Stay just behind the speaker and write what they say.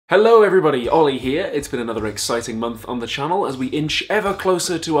Hello everybody, Ollie here. It's been another exciting month on the channel as we inch ever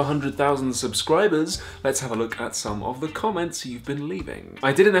closer to 100,000 subscribers. Let's have a look at some of the comments you've been leaving.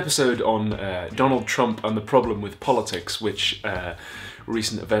 I did an episode on Donald Trump and the problem with politics, which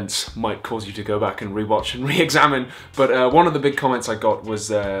recent events might cause you to go back and rewatch and re-examine, but one of the big comments I got was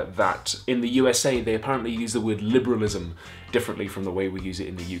that in the USA they apparently use the word liberalism differently from the way we use it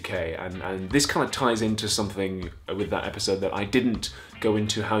in the UK, and this kind of ties into something with that episode that I didn't go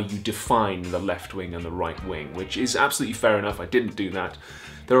into how you define the left wing and the right wing, which is absolutely fair enough. I didn't do that.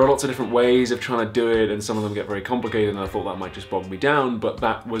 There are lots of different ways of trying to do it, and some of them get very complicated, and I thought that might just bog me down, but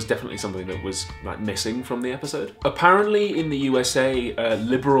that was definitely something that was missing from the episode. Apparently in the USA,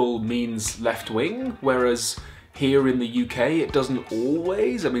 liberal means left wing, whereas here in the UK it doesn't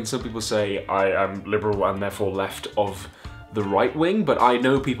always. I mean, some people say I am liberal and therefore left of the right wing, but I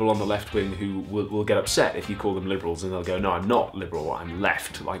know people on the left wing who will get upset if you call them liberals, and they'll go, no, I'm not liberal, I'm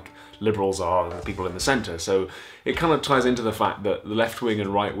left. Like, liberals are the people in the centre. So it kind of ties into the fact that the left wing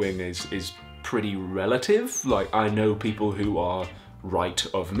and right wing is pretty relative. Like, I know people who are right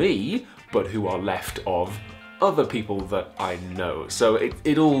of me, but who are left of other people that I know. So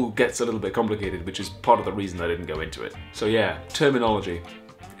it all gets a little bit complicated, which is part of the reason I didn't go into it. So yeah, terminology,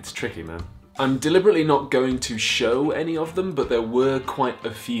 it's tricky, man. I'm deliberately not going to show any of them, but there were quite a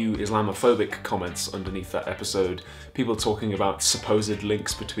few Islamophobic comments underneath that episode, people talking about supposed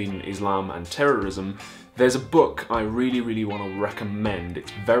links between Islam and terrorism. There's a book I really want to recommend.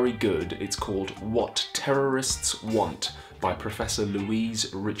 It's very good. It's called What Terrorists Want by Professor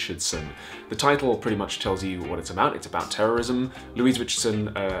Louise Richardson. The title pretty much tells you what it's about. It's about terrorism. Louise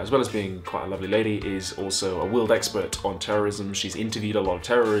Richardson, as well as being quite a lovely lady, is also a world expert on terrorism. She's interviewed a lot of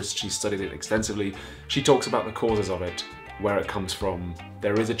terrorists. She's studied it extensively. She talks about the causes of it, where it comes from.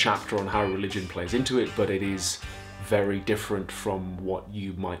 There is a chapter on how religion plays into it, but it is very different from what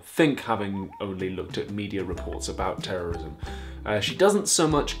you might think, having only looked at media reports about terrorism. She doesn't so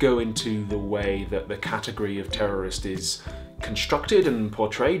much go into the way that the category of terrorist is constructed and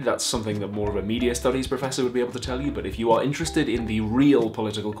portrayed. That's something that more of a media studies professor would be able to tell you, but if you are interested in the real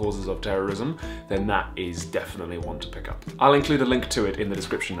political causes of terrorism, then that is definitely one to pick up. I'll include a link to it in the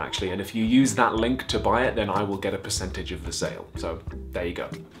description actually, and if you use that link to buy it, then I will get a percentage of the sale. So there you go.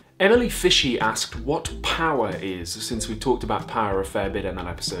 Emily Fishy asked what power is, since we talked about power a fair bit in that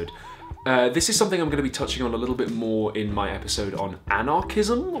episode. This is something I'm going to be touching on a little bit more in my episode on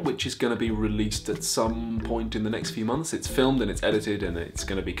anarchism, which is going to be released at some point in the next few months. It's filmed and it's edited and it's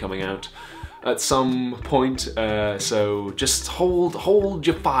going to be coming out at some point, so just hold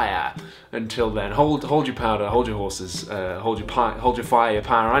your fire until then. Hold your powder, hold your horses, hold your fire, your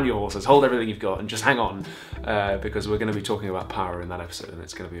power and your horses, hold everything you've got and just hang on, because we're going to be talking about power in that episode and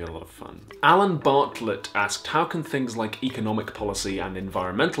it's going to be a lot of fun. Alan Bartlett asked, how can things like economic policy and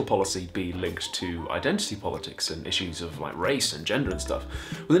environmental policy be linked to identity politics and issues of like race and gender and stuff?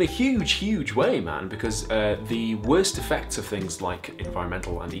 Well, in a huge way, man, because the worst effects of things like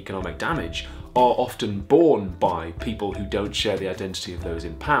environmental and economic damage are often borne by people who don't share the identity of those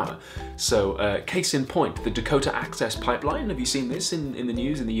in power. So case in point, the Dakota Access Pipeline. Have you seen this in the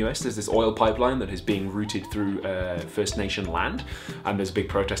news in the US? There's this oil pipeline that is being routed through First Nation land, and there's a big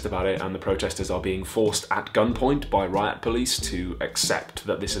protest about it, and the protesters are being forced at gunpoint by riot police to accept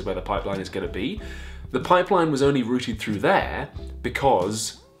that this is where the pipeline is going to be. The pipeline was only routed through there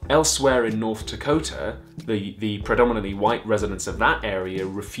because elsewhere in North Dakota, the predominantly white residents of that area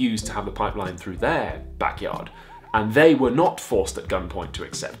refused to have the pipeline through their backyard, and they were not forced at gunpoint to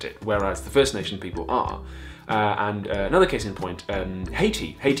accept it, whereas the First Nation people are. And another case in point,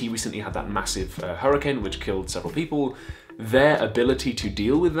 Haiti. Haiti recently had that massive hurricane which killed several people. Their ability to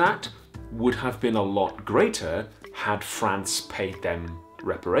deal with that would have been a lot greater had France paid them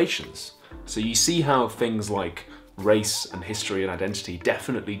reparations. So you see how things like race and history and identity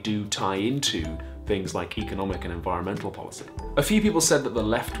definitely do tie into things like economic and environmental policy. A few people said that the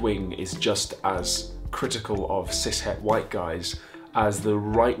left wing is just as critical of cishet white guys as the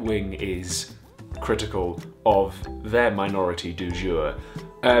right wing is critical of their minority du jour.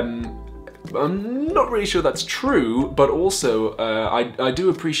 I'm not really sure that's true, but also I do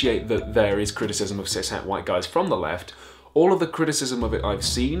appreciate that there is criticism of cishet white guys from the left. All of the criticism of it I've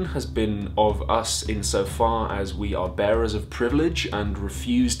seen has been of us insofar as we are bearers of privilege and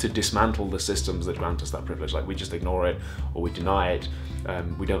refuse to dismantle the systems that grant us that privilege. Like, we just ignore it or we deny it.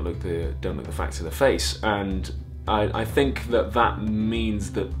 We don't look the facts in the face. And I think that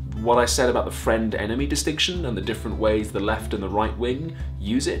means that what I said about the friend-enemy distinction and the different ways the left and the right wing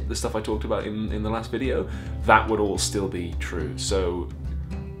use it, the stuff I talked about in the last video, that would all still be true. So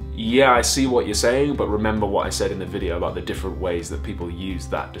yeah, I see what you're saying, but remember what I said in the video about the different ways that people use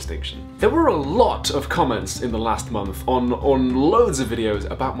that distinction. There were a lot of comments in the last month on loads of videos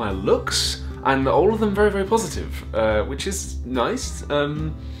about my looks, and all of them very, very positive, which is nice.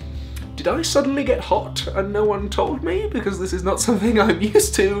 Did I suddenly get hot and no one told me? Because this is not something I'm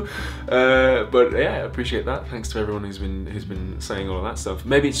used to. But yeah, I appreciate that. Thanks to everyone who's been saying all of that stuff.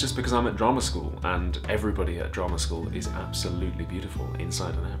 Maybe it's just because I'm at drama school and everybody at drama school is absolutely beautiful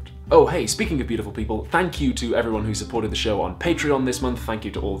inside and out. Oh hey, speaking of beautiful people, thank you to everyone who supported the show on Patreon this month. Thank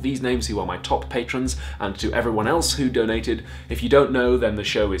you to all these names who are my top patrons, and to everyone else who donated. If you don't know, then the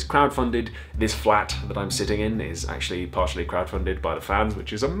show is crowdfunded. This flat that I'm sitting in is actually partially crowdfunded by the fans,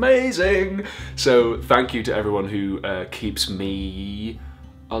 which is amazing. So thank you to everyone who keeps me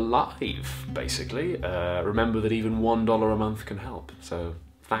alive, basically. Remember that even $1 a month can help, so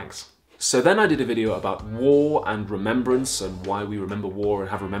thanks. So then I did a video about war and remembrance and why we remember war and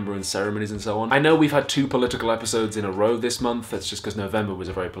have remembrance ceremonies and so on. I know we've had 2 political episodes in a row this month. That's just because November was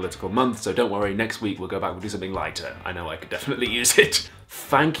a very political month, so don't worry, next week we'll go back and do something lighter. I know I could definitely use it.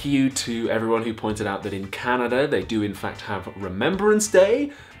 Thank you to everyone who pointed out that in Canada they do in fact have Remembrance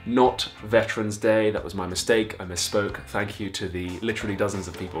Day, not Veterans Day. That was my mistake, I misspoke. Thank you to the literally dozens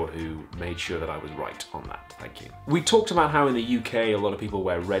of people who made sure that I was right on that. Thank you. We talked about how in the UK a lot of people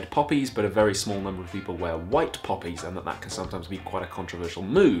wear red poppies, but a very small number of people wear white poppies, and that can sometimes be quite a controversial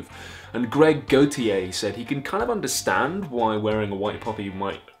move. And Greg Gauthier said he can kind of understand why wearing a white poppy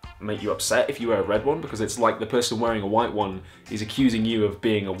might make you upset if you wear a red one, because it's like the person wearing a white one is accusing you of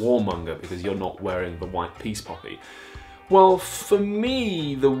being a warmonger because you're not wearing the white peace poppy. Well, for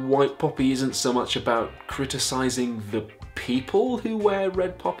me, the white poppy isn't so much about criticising the people who wear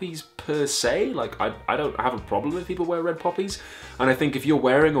red poppies per se. Like, I don't have a problem if people wear red poppies, and I think if you're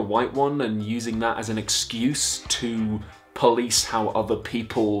wearing a white one and using that as an excuse to police how other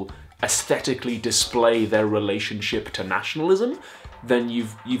people aesthetically display their relationship to nationalism, then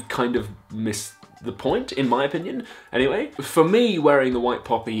you've kind of missed the point, in my opinion. Anyway, for me, wearing the white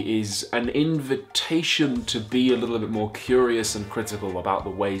poppy is an invitation to be a little bit more curious and critical about the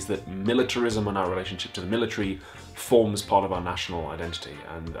ways that militarism and our relationship to the military forms part of our national identity,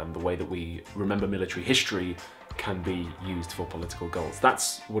 and the way that we remember military history can be used for political goals.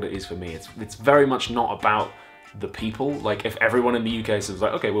 That's what it is for me. It's very much not about the people. Like, if everyone in the UK says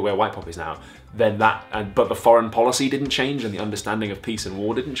like, okay, we'll wear white poppies now, then but the foreign policy didn't change and the understanding of peace and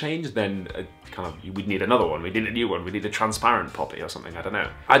war didn't change, then we'd need another one. We need a new one. We need a transparent poppy or something. I don't know.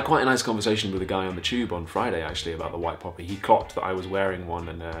 I had quite a nice conversation with a guy on the tube on Friday actually about the white poppy. He clocked that I was wearing one,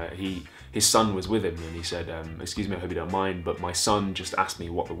 and his son was with him, and he said, excuse me, I hope you don't mind, but my son just asked me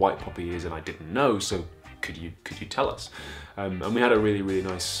what the white poppy is and I didn't know, so could you tell us? And we had a really, really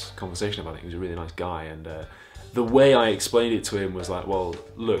nice conversation about it. He was a really nice guy, and the way I explained it to him was like, well,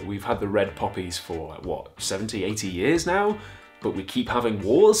 look, we've had the red poppies for like, what, 70, 80 years now, but we keep having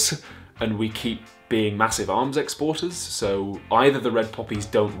wars and we keep being massive arms exporters, so either the red poppies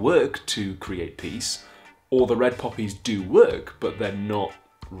don't work to create peace, or the red poppies do work, but they're not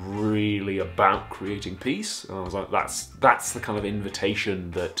really about creating peace. And I was like, that's the kind of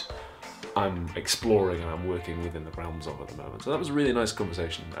invitation that I'm exploring and I'm working within the realms of at the moment. So that was a really nice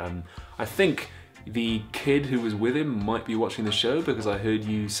conversation. I think the kid who was with him might be watching the show, because I heard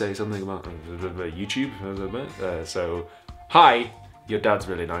you say something about YouTube. So, hi, your dad's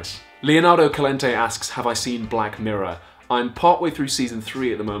really nice. Leonardo Calente asks, have I seen Black Mirror? I'm partway through season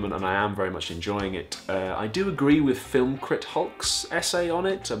 3 at the moment, and I am very much enjoying it. I do agree with Film Crit Hulk's essay on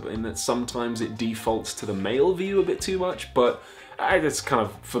it, in that sometimes it defaults to the male view a bit too much, but it's kind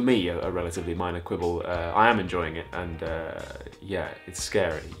of, for me, a relatively minor quibble. I am enjoying it, and yeah, it's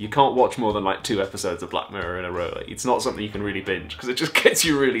scary. You can't watch more than like 2 episodes of Black Mirror in a row. It's not something you can really binge, because it just gets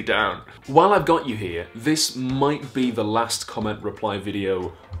you really down. While I've got you here, this might be the last comment reply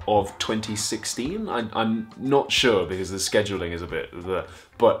video of 2016. I'm not sure because the scheduling is a bit,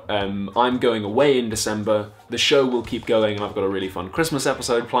 but I'm going away in December. The show will keep going, and I've got a really fun Christmas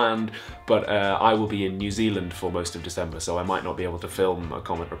episode planned, but I will be in New Zealand for most of December, so I might not be able to film a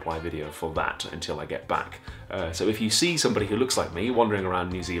comment reply video for that until I get back. So if you see somebody who looks like me wandering around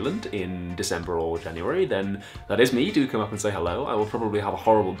New Zealand in December or January, then that is me. Do come up and say hello. I will probably have a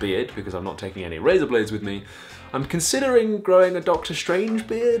horrible beard because I'm not taking any razor blades with me. I'm considering growing a Doctor Strange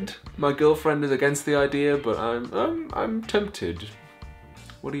beard. My girlfriend is against the idea, but I'm tempted.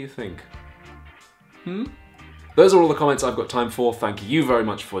 What do you think? Those are all the comments I've got time for. Thank you very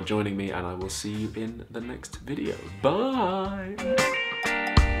much for joining me, and I will see you in the next video. Bye!